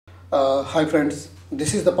Hi friends,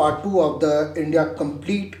 this is the part 2 of the India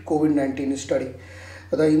complete COVID-19 study.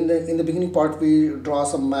 In the beginning part we draw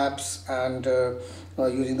some maps and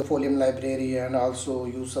using the Folium library, and also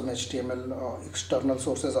use some HTML external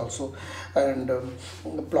sources also, and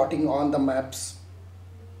plotting on the maps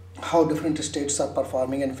how different states are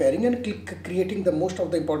performing and faring, and creating the most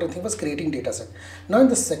of the important thing was creating data set. Now in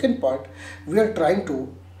the second part we are trying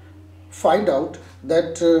to find out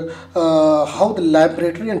that how the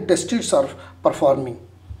laboratory and test kits are performing.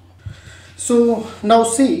 So now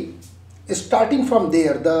see, starting from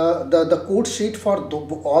there, the code sheet for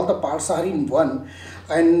all the parts are in one,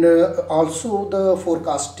 and also the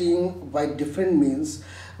forecasting by different means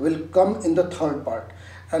will come in the third part,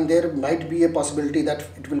 and there might be a possibility that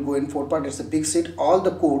it will go in fourth part. It's a big sheet. All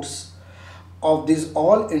the codes of this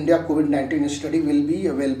all India COVID-19 study will be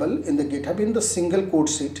available in the GitHub in the single code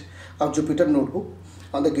sheet of Jupyter Notebook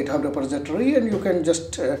on the GitHub repository, and you can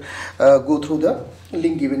just go through the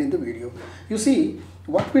link given in the video. You see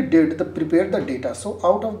what we did, the prepared the data. So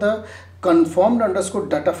out of the confirmed underscore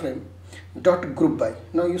data frame dot group by,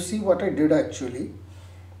 now you see what I did actually.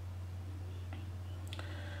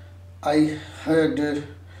 I had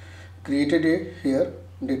created a here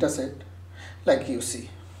data set, like you see,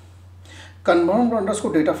 confirmed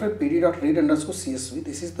underscore data frame pd.read underscore csv.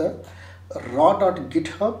 This is the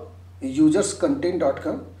raw.github users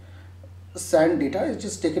content.com sand data, which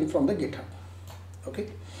is taken from the GitHub. Okay,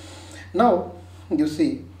 now you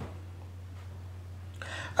see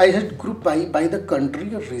I had grouped by the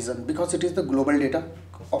country or region, because it is the global data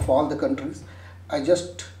of all the countries. I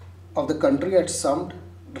just of the country had summed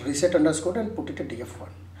reset underscore and put it at df1.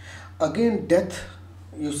 Again death,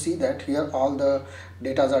 you see that here all the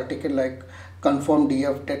data are taken, like confirmed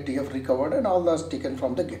df, death df, recovered, and all those taken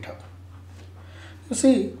from the GitHub. You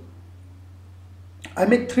see I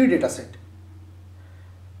make 3 data set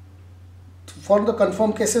for the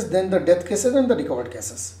confirmed cases, then the death cases, and the recovered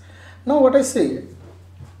cases. Now what I say,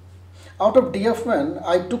 out of df1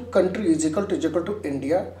 I took country is equal to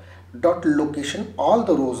India dot location, all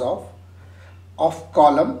the rows of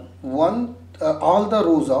column 1, all the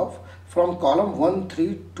rows of from column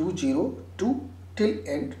 1320 to till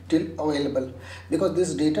end, till available, because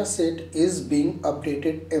this data set is being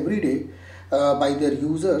updated every day by their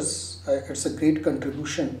users. It's a great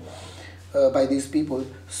contribution by these people,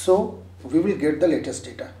 so we will get the latest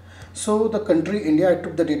data. So the country India, I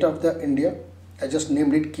took the data of the India, I just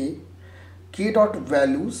named it k dot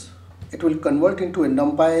values. It will convert into a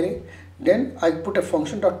numpy array. Then I put a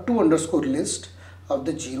function dot to underscore list of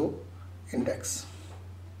the 0 index.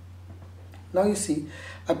 Now you see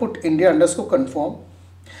I put India underscore confirm.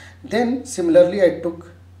 Then similarly I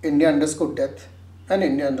took India underscore death and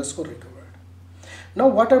India underscore recovered. Now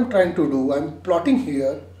what I'm trying to do, I'm plotting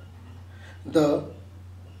here the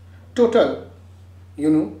total,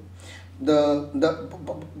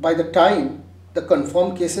 by the time the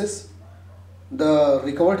confirmed cases, the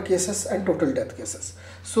recovered cases, and total death cases.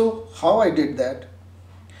 So how I did that,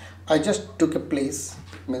 I just took a place,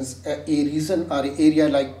 means a region or area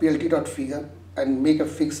like plt.figure, and make a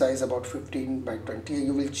fig size about 15 by 20.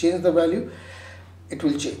 You will change the value, it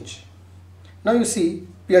will change. Now you see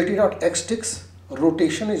plt.xticks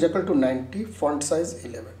rotation is equal to 90, font size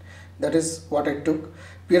 11. That is what I took.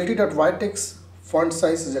 plt.yticks font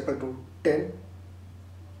size is equal to 10.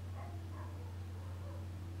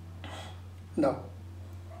 Now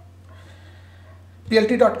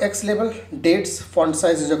plt.xlabel dates font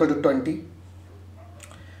size is equal to 20.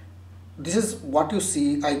 This is what you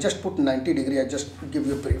see. I just put 90 degree. I just give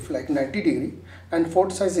you a brief, like 90 degree, and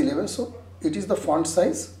font size 11. So it is the font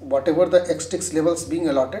size whatever the xticks levels being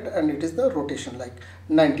allotted, and it is the rotation like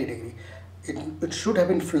 90 degree. It should have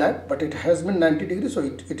been flat, but it has been 90 degrees, so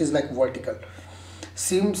it is like vertical.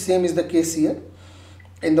 Same is the case here.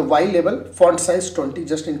 In the y label, font size 20,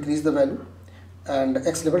 just increase the value, and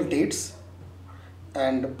x label dates,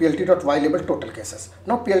 and plt.y label total cases.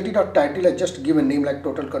 Now plt.title, I just give a name like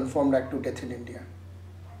total confirmed active death in India.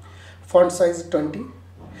 Font size 20.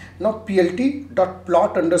 Now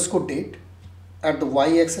plt.plot underscore date, at the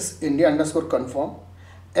y-axis India underscore confirm,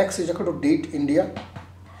 x is equal to date India,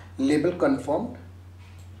 label confirmed,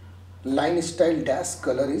 line style dash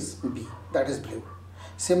color is B, that is blue.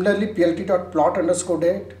 Similarly plt.plot underscore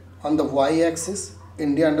date, on the y-axis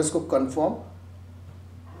India underscore confirm,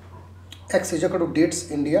 x is equal to dates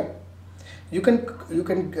India. You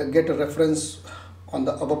can get a reference on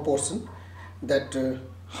the above portion that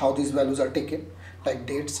how these values are taken, like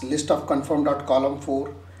dates, list of confirmed dot column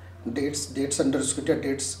 4, dates underscore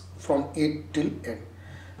dates from 8 till end.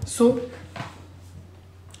 So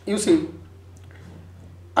you see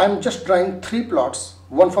I'm just drawing 3 plots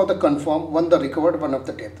one for the confirm, one the recovered, one of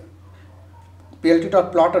the death.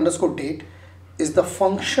 Plt.plot underscore date is the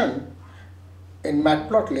function in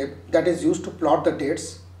matplotlib that is used to plot the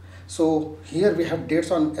dates. So here we have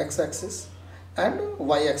dates on x-axis and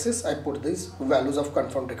y-axis. I put these values of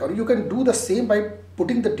confirmed recovery. You can do the same by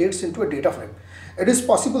putting the dates into a data frame. It is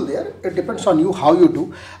possible there. It depends on you how you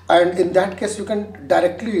do, and in that case you can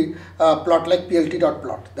directly plot like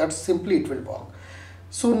plt.plot. That's simply it will work.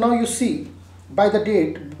 So now you see by the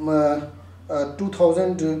date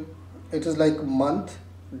 2000, it is like month,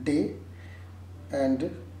 day,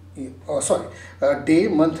 and day,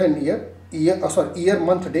 month, and year. Year,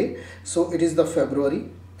 month, day. So it is the February,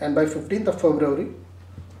 and by 15th of February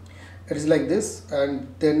it is like this,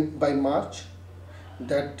 and then by March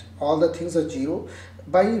that all the things are 0.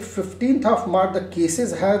 By 15th of March the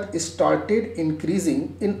cases had started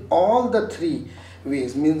increasing in all the 3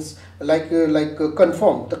 ways, means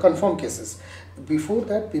confirm cases. Before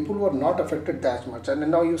that people were not affected that much, and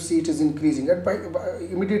now you see it is increasing, and by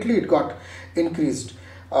immediately it got increased.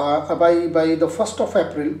 By the 1st of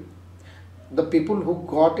April the people who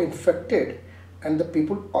got infected and the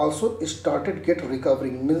people also started get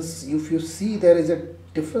recovering, means if you see there is a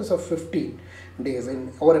difference of 15 days,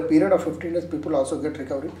 in over a period of 15 days people also get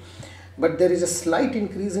recovery, but there is a slight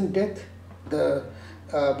increase in death. The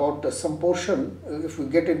about some portion, if we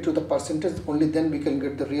get into the percentage, only then we can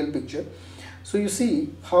get the real picture. So you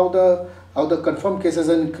see how the confirmed cases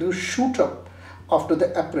increase shoot up after the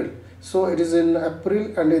April. So it is in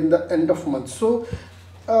April and in the end of month. So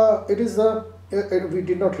it is we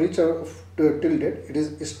did not reach till date. It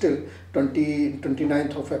is still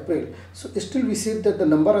 29th of April. So still we see that the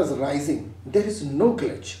number is rising. There is no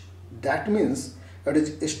glitch. That means it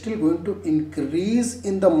is still going to increase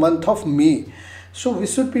in the month of May. So we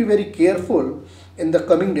should be very careful in the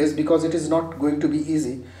coming days because it is not going to be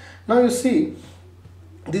easy. Now you see,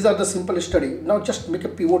 these are the simple study. Now just make a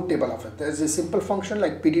pivot table of it. There is a simple function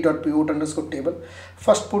like pt.pivot underscore table.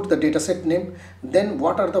 First put the dataset name, then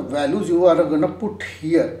what are the values you are going to put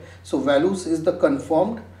here. So values is the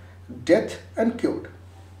confirmed, death, and cured.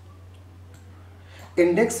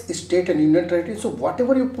 Index, state, and union territory. So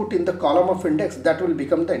whatever you put in the column of index, that will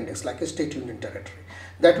become the index, like a state, union territory.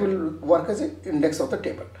 That will work as an index of the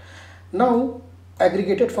table. Now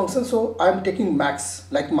aggregated function. So I am taking max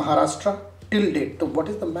like Maharashtra till date. So what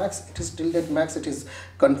is the max? It is till date max. It is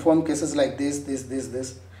confirmed cases like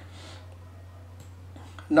this.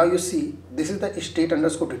 Now you see this is the state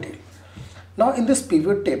underscore detail. Now in this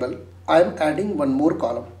pivot table I am adding one more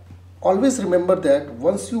column. Always remember that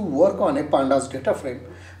once you work on a pandas data frame,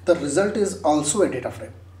 the result is also a data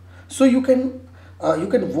frame. So you can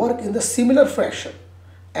work in the similar fashion,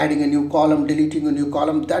 adding a new column, deleting a new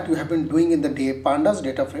column that you have been doing in the pandas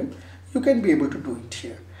data frame. You can be able to do it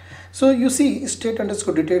here. So you see state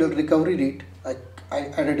underscore detail recovery rate. I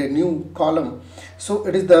added a new column. So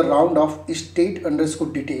it is the round of state underscore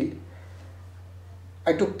detail.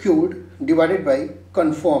 I took cured divided by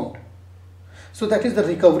confirmed. So that is the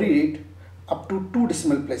recovery rate up to 2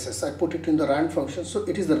 decimal places. I put it in the rand function. So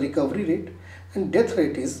it is the recovery rate, and death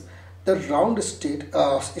rate is the round state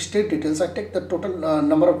details. I take the total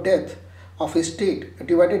number of death of a state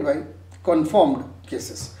divided by confirmed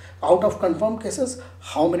cases. Out of confirmed cases,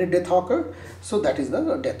 how many death occurred? So that is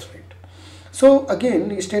the death rate. So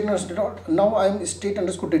again, state underscore, now I am state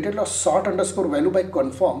underscore detail or sort underscore value by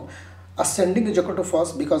confirm. Ascending is equal to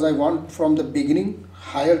first because I want from the beginning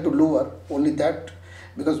higher to lower, only that,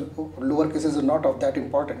 because lower cases are not of that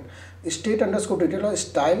important. State underscore detail or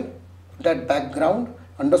style, that background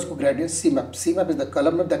underscore gradient CMAP. CMAP is the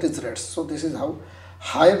color map, that is red. So this is how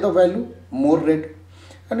higher the value, more red,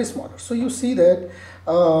 and smaller. So you see that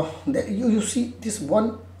you see this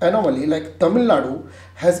one anomaly like Tamil Nadu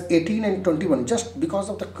has 18 and 21. Just because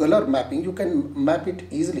of the color mapping you can map it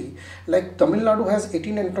easily. Like Tamil Nadu has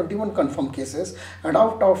 18 and 21 confirmed cases, and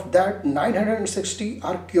out of that 960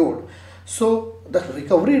 are cured. So the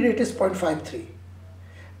recovery rate is 0.53.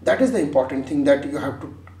 That is the important thing that you have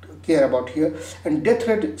to care about here. And death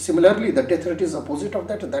rate, similarly the death rate is opposite of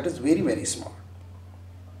that, that is very, very small.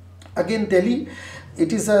 Again Delhi,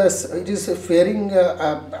 it is faring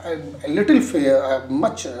a little fair,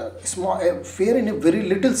 much small fair in a very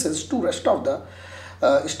little sense to rest of the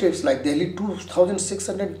states like Delhi.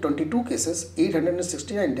 2622 cases,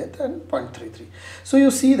 869 death, and 0.33. So you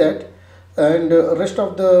see that, and rest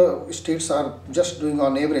of the states are just doing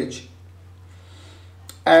on average.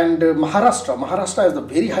 And Maharashtra has the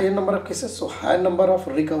very higher number of cases, so higher number of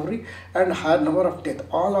recovery and higher number of death,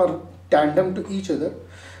 all are tandem to each other.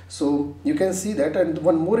 So you can see that. And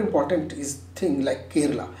one more important thing like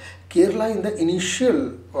Kerala in the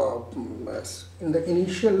initial in the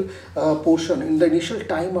initial portion, in the initial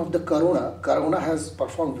time of the corona has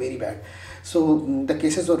performed very bad. So the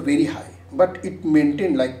cases were very high, but it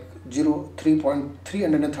maintained like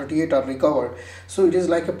 3.338 are recovered. So it is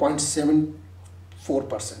like a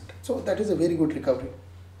 0.74%. So that is a very good recovery.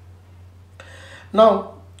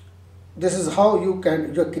 Now this is how you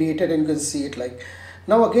are created, and you can see it. Like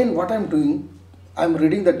now again, what I'm doing, I'm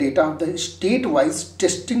reading the data of the state-wise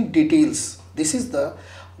testing details. This is the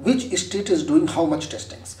which state is doing how much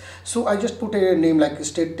testings. So I just put a name like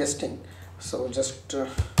state testing. So just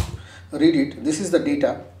read it. This is the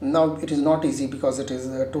data. Now it is not easy because it is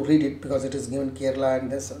to read it, because it is given Kerala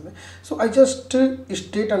and this. So I just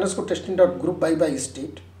state underscore testing dot group by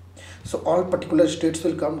state. So all particular states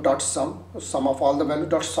will come dot sum of all the values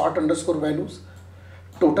dot sort underscore values,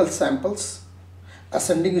 total samples,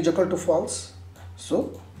 ascending is equal to false.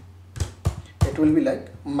 So it will be like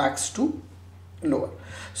max to lower.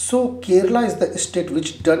 So Kerala is the state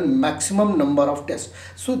which done maximum number of tests.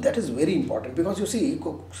 So that is very important, because you see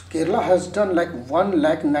Kerala has done like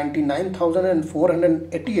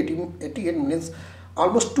 1,99,488 means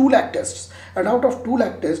almost 2 lakh tests, and out of 2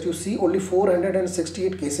 lakh tests you see only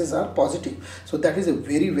 468 cases are positive. So that is a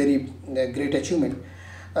very great achievement.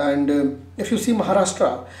 And if you see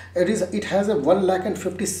Maharashtra, it has a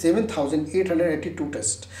 1,57,882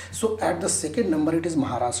 tests. So at the second number it is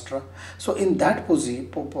Maharashtra. So in that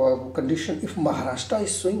condition, if Maharashtra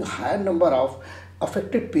is showing higher number of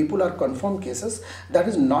affected people or confirmed cases, that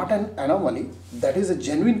is not an anomaly, that is a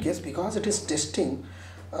genuine case, because it is testing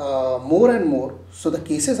more and more. So the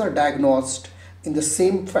cases are diagnosed in the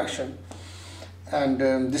same fashion, and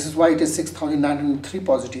this is why it is 6,903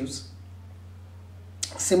 positives.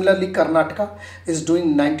 Similarly, Karnataka is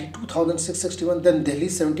doing 92,661, then Delhi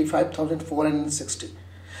 75,460,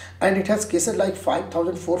 and it has cases like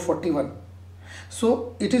 5,441.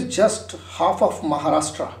 So it is just half of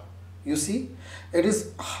Maharashtra. You see, it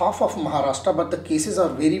is half of Maharashtra, but the cases are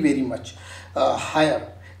very much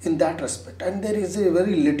higher in that respect, and there is a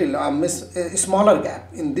very little a smaller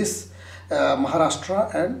gap in this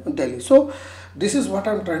Maharashtra and Delhi. So this is what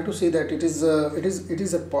I'm trying to say, that it is a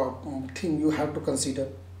thing you have to consider,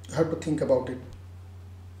 you have to think about it.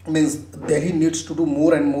 Means Delhi needs to do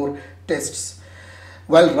more and more tests,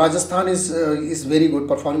 while Rajasthan is very good,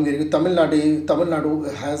 performing very good. Tamil Nadu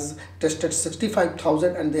has tested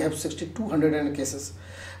 65,000 and they have 6,200 cases.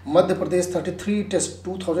 Madhya Pradesh 33 tests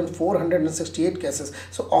 2,468 cases.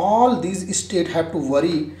 So all these states have to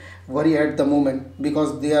worry at the moment,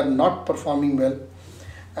 because they are not performing well,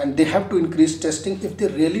 and they have to increase testing if they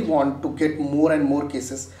really want to get more and more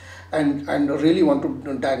cases and really want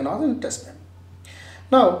to diagnose and test them.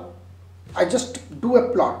 Now I just do a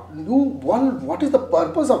plot. What is the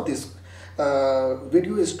purpose of this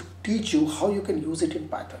video is to teach you how you can use it in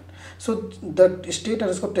Python. So the state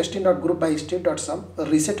underscore testing dot group by state dot sum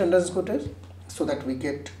reset underscore test, so that we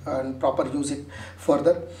get proper use it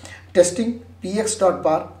further. Testing px dot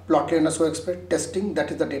bar plotly underscore expect testing,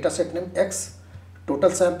 that is the data set name, x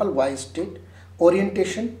total sample, y state,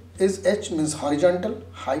 orientation is h means horizontal,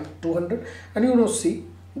 height 200, and you know see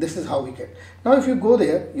this is how we get. Now if you go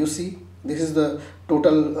there, you see this is the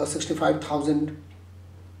total 65,000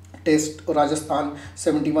 tests, Rajasthan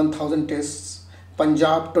 71,000 tests,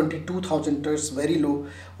 Punjab 22,000 tests, very low,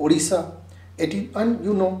 Odisha 80, and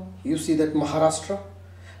you see that Maharashtra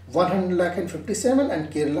 157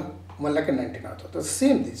 and Kerala 199,000. The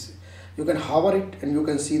same this. You can hover it and you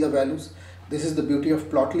can see the values. This is the beauty of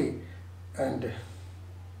Plotly, and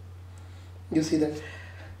you see that.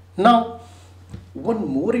 Now one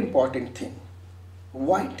more important thing,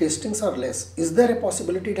 why testings are less? Is there a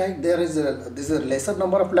possibility that there is a lesser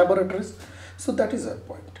number of laboratories? So that is a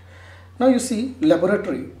point. Now you see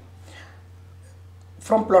laboratory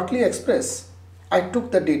from Plotly Express. I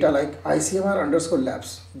took the data like ICMR underscore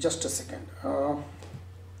labs. Just a second.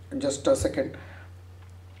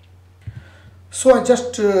 So I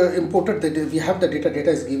just imported the data. We have the data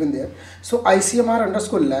is given there. So ICMR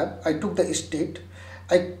underscore lab, I took the state,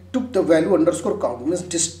 I took the value underscore count, means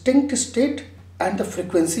distinct state and the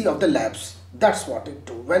frequency of the labs. That's what it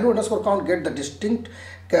do. Value underscore count, get the distinct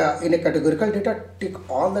in a categorical data, take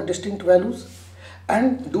all the distinct values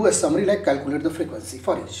and do a summary like calculate the frequency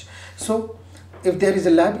for each. So if there is a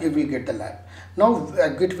lab, you will get the lab. Now I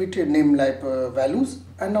get with name lab values,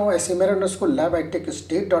 and now ICMR underscore lab, I take a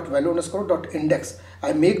state dot value underscore dot index.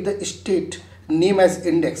 I make the state name as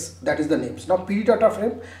index, that is the names. Now PD data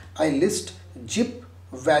frame, I list zip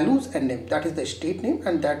values and name, that is the state name,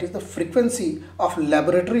 and that is the frequency of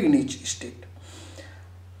laboratory in each state.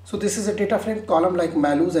 So this is a data frame column like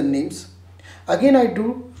values and names. Again I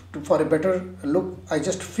do for a better look, I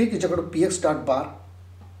just fig is equal to px dot bar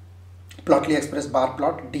plotly express bar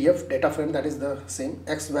plot df data frame, that is the same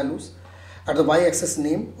x values at the y-axis,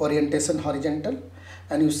 name, orientation horizontal,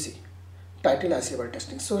 and you see title ICVR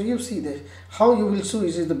testing. So you see the how you will see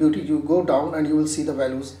is the beauty. You go down and you will see the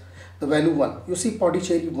values. The value 1, you see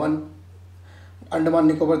Pondicherry 1, Andaman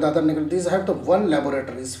Nicobar, Dadar Nicobar, these have the 1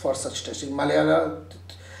 laboratories for such testing. Malayalam,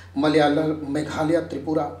 Meghalaya,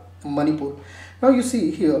 Tripura, Manipur. Now you see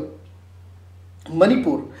here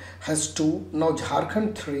Manipur has 2, now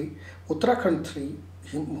Jharkhand 3, Uttarakhand 3,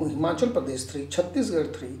 Himachal Pradesh 3,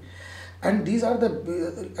 Chhattisgarh 3, and these are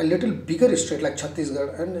the a little bigger state like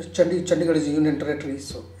Chhattisgarh, and Chandigarh is a union territory,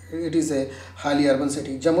 so it is a highly urban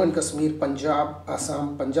city. Jammu and Kashmir, Punjab,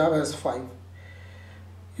 Assam, Punjab has 5.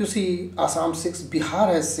 You see Assam 6, Bihar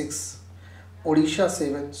has 6, Odisha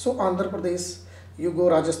 7. So Andhra Pradesh, you go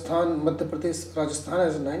Rajasthan, Madhya Pradesh, Rajasthan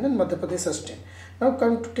has 9 and Madhya Pradesh has 10. Now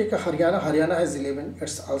come to take a Haryana, Haryana has 11.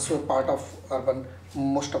 It's also a part of urban.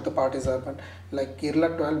 Most of the part is urban. Like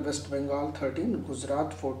Kerala 12, West Bengal 13,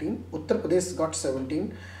 Gujarat 14, Uttar Pradesh got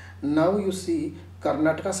 17. Now you see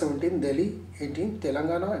Karnataka 17, Delhi 18,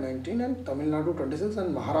 Telangana 19, and Tamil Nadu 26,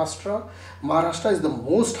 and Maharashtra is the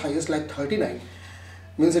most highest, like 39.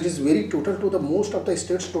 Means it is very total to the most of the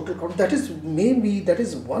states total count. That is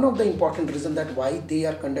one of the important reason that why they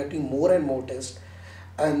are conducting more and more tests,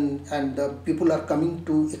 and the people are coming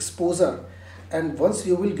to exposure. And once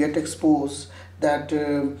you will get exposed, that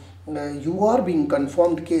you are being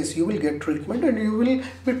confirmed case, you will get treatment and you will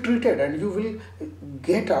be treated and you will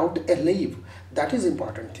get out alive. That is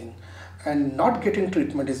important thing, and not getting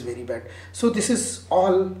treatment is very bad. So this is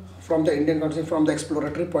all from the Indian country, from the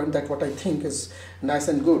exploratory point, that what I think is nice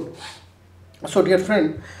and good. So dear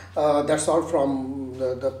friend, that's all from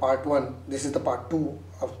the part 1. This is the part 2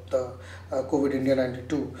 of the COVID India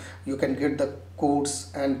 92. You can get the codes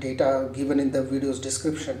and data given in the video's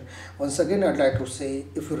description. Once again, I'd like to say,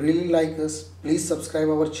 if you really like us, please subscribe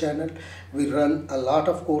our channel. We run a lot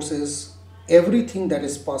of courses, everything that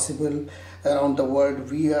is possible around the world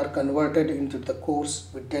we are converted into the course.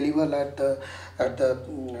 We deliver at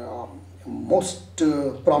the most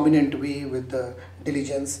prominent way with the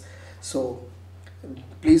diligence. So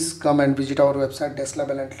please come and visit our website Dexlab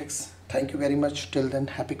Analytics. Thank you very much. Till then,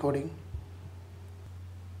 happy coding.